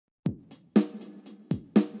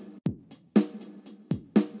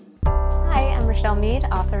Richelle Mead,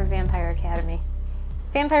 author of Vampire Academy.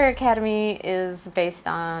 Vampire Academy is based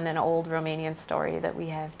on an old Romanian story that we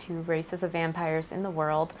have two races of vampires in the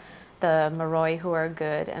world, the Moroi, who are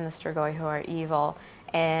good, and the Strigoi, who are evil.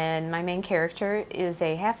 And my main character is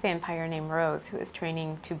a half-vampire named Rose, who is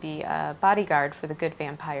training to be a bodyguard for the good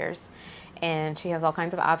vampires. And she has all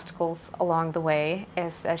kinds of obstacles along the way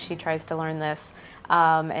as she tries to learn this.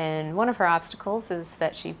 And one of her obstacles is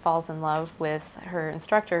that she falls in love with her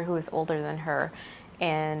instructor, who is older than her.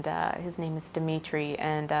 And his name is Dimitri,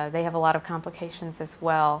 and they have a lot of complications as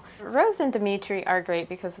well. Rose and Dimitri are great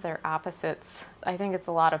because they're opposites. I think it's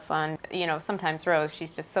a lot of fun. You know, sometimes Rose,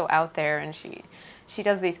 she's just so out there and she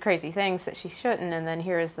does these crazy things that she shouldn't, and then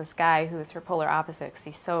here is this guy who is her polar opposite because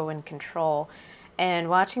he's so in control. And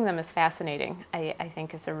watching them is fascinating, I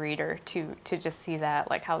think, as a reader, to just see that,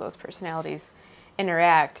 like how those personalities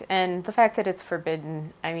interact. And the fact that it's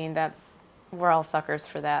forbidden, I mean, we're all suckers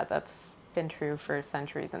for that. That's been true for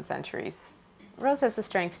centuries and centuries. Rose has the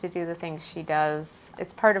strength to do the things she does.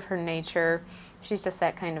 It's part of her nature. She's just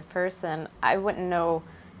that kind of person. I wouldn't know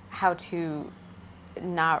how to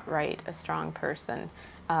not write a strong person.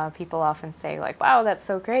 People often say, like, wow, that's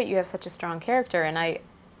so great, you have such a strong character, and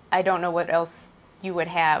I don't know what else you would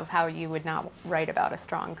have, how you would not write about a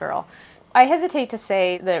strong girl. I hesitate to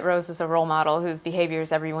say that Rose is a role model whose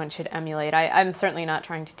behaviors everyone should emulate. I'm certainly not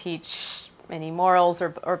trying to teach any morals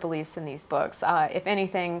or beliefs in these books. If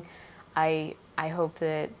anything, I hope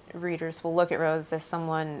that readers will look at Rose as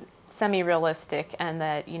someone semi-realistic, and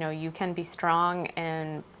that, you know, you can be strong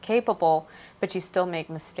and capable, but you still make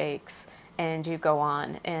mistakes and you go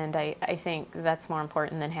on. And I think that's more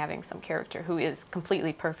important than having some character who is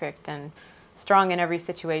completely perfect and strong in every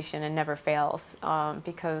situation and never fails,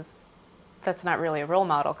 because that's not really a role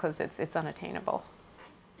model, because it's unattainable.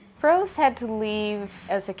 Rose had to leave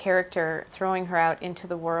as a character, throwing her out into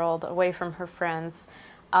the world, away from her friends.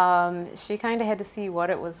 She kind of had to see what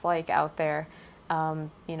it was like out there.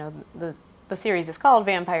 You know, the series is called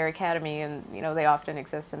Vampire Academy, and you know they often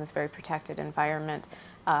exist in this very protected environment.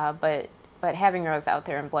 But having Rose out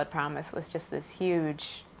there in Blood Promise was just this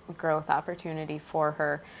huge growth opportunity for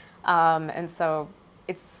her. And so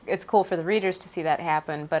it's cool for the readers to see that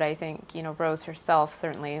happen. But I think, you know, Rose herself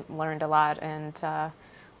certainly learned a lot, and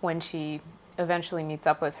when she eventually meets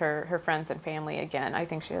up with her friends and family again, I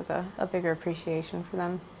think she has a bigger appreciation for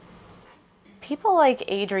them. People like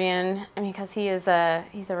Adrian, I mean, because he's a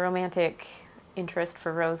romantic interest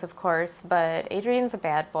for Rose, of course, but Adrian's a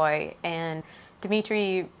bad boy, and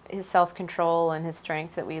Dimitri, his self-control and his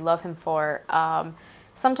strength that we love him for,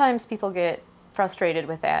 sometimes people get frustrated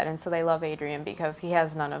with that, and so they love Adrian because he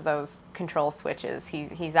has none of those control switches.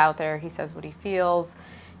 He's out there, he says what he feels.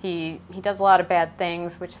 He does a lot of bad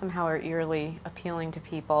things, which somehow are eerily appealing to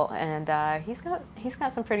people, and he's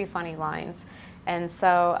got some pretty funny lines. And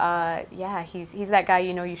so, yeah, he's that guy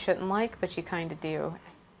you know you shouldn't like, but you kind of do.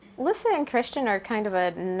 Lissa and Christian are kind of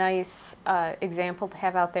a nice example to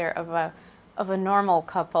have out there of a normal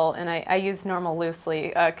couple, and I use normal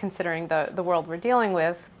loosely, considering the world we're dealing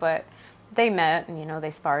with. But they met, and you know they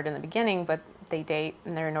sparred in the beginning, but they date,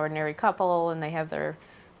 and they're an ordinary couple, and they have their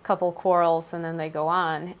couple quarrels, and then they go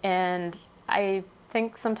on. And I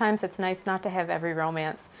think sometimes it's nice not to have every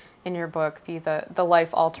romance in your book be the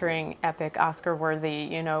life-altering, epic, Oscar-worthy,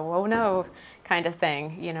 you know, oh no, kind of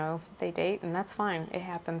thing. You know, they date, and that's fine. It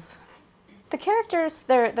happens. The characters,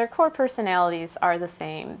 their core personalities are the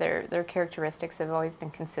same. Their characteristics have always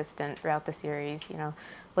been consistent throughout the series. You know,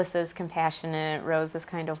 Lissa's compassionate, Rose is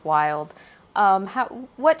kind of wild.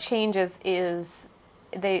 What changes is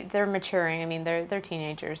they're maturing. I mean, they're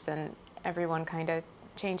teenagers, and everyone kind of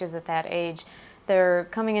changes at that age. They're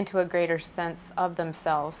coming into a greater sense of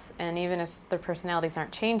themselves, and even if their personalities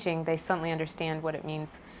aren't changing, they suddenly understand what it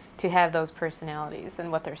means to have those personalities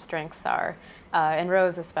and what their strengths are. And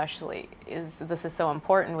Rose especially, this is so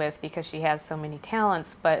important with, because she has so many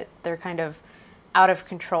talents, but they're kind of out of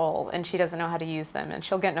control, and she doesn't know how to use them, and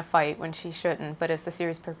she'll get in a fight when she shouldn't. But as the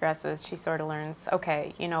series progresses, she sort of learns,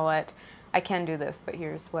 okay, you know what, I can do this, but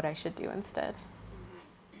here's what I should do instead.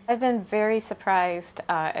 I've been very surprised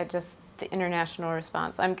at just the international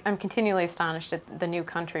response. I'm continually astonished at the new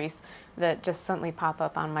countries that just suddenly pop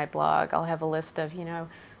up on my blog. I'll have a list of, you know,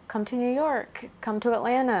 come to New York, come to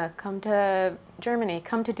Atlanta, come to Germany,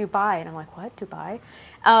 come to Dubai. And I'm like, what, Dubai?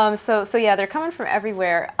 So yeah, they're coming from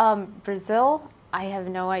everywhere. Brazil, I have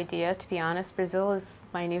no idea, to be honest. Brazil is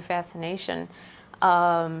my new fascination,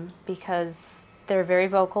 because they're very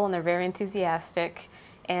vocal and they're very enthusiastic,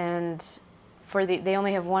 and they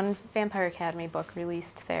only have one Vampire Academy book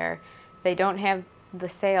released there. They don't have the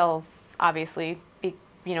sales, obviously,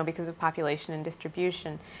 because of population and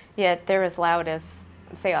distribution. Yet they're as loud as,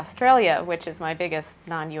 say, Australia, which is my biggest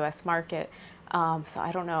non-US market. So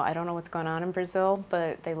I don't know. I don't know what's going on in Brazil,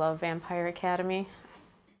 but they love Vampire Academy.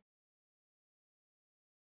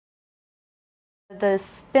 The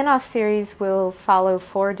spin-off series will follow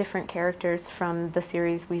 4 different characters from the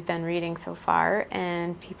series we've been reading so far,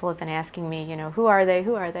 and people have been asking me, who are they,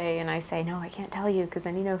 who are they? And I say, no, I can't tell you, because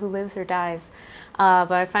then you know who lives or dies.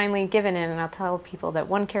 But I've finally given in, and I'll tell people that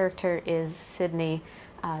one character is Sydney,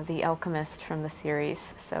 the alchemist from the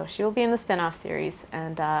series. So she will be in the spin-off series,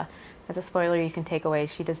 and as a spoiler you can take away,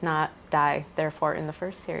 she does not die, therefore, in the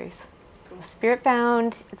first series.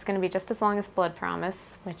 Spiritbound, it's going to be just as long as Blood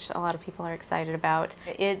Promise, which a lot of people are excited about.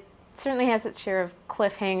 It certainly has its share of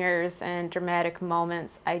cliffhangers and dramatic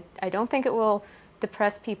moments. I don't think it will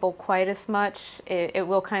depress people quite as much. It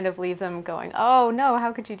will kind of leave them going, oh no,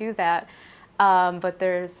 how could you do that? But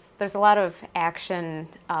there's a lot of action.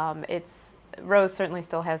 Rose certainly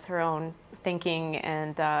still has her own thinking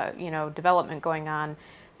and development going on,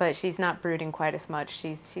 but she's not brooding quite as much.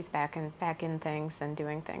 She's back in things and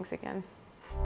doing things again.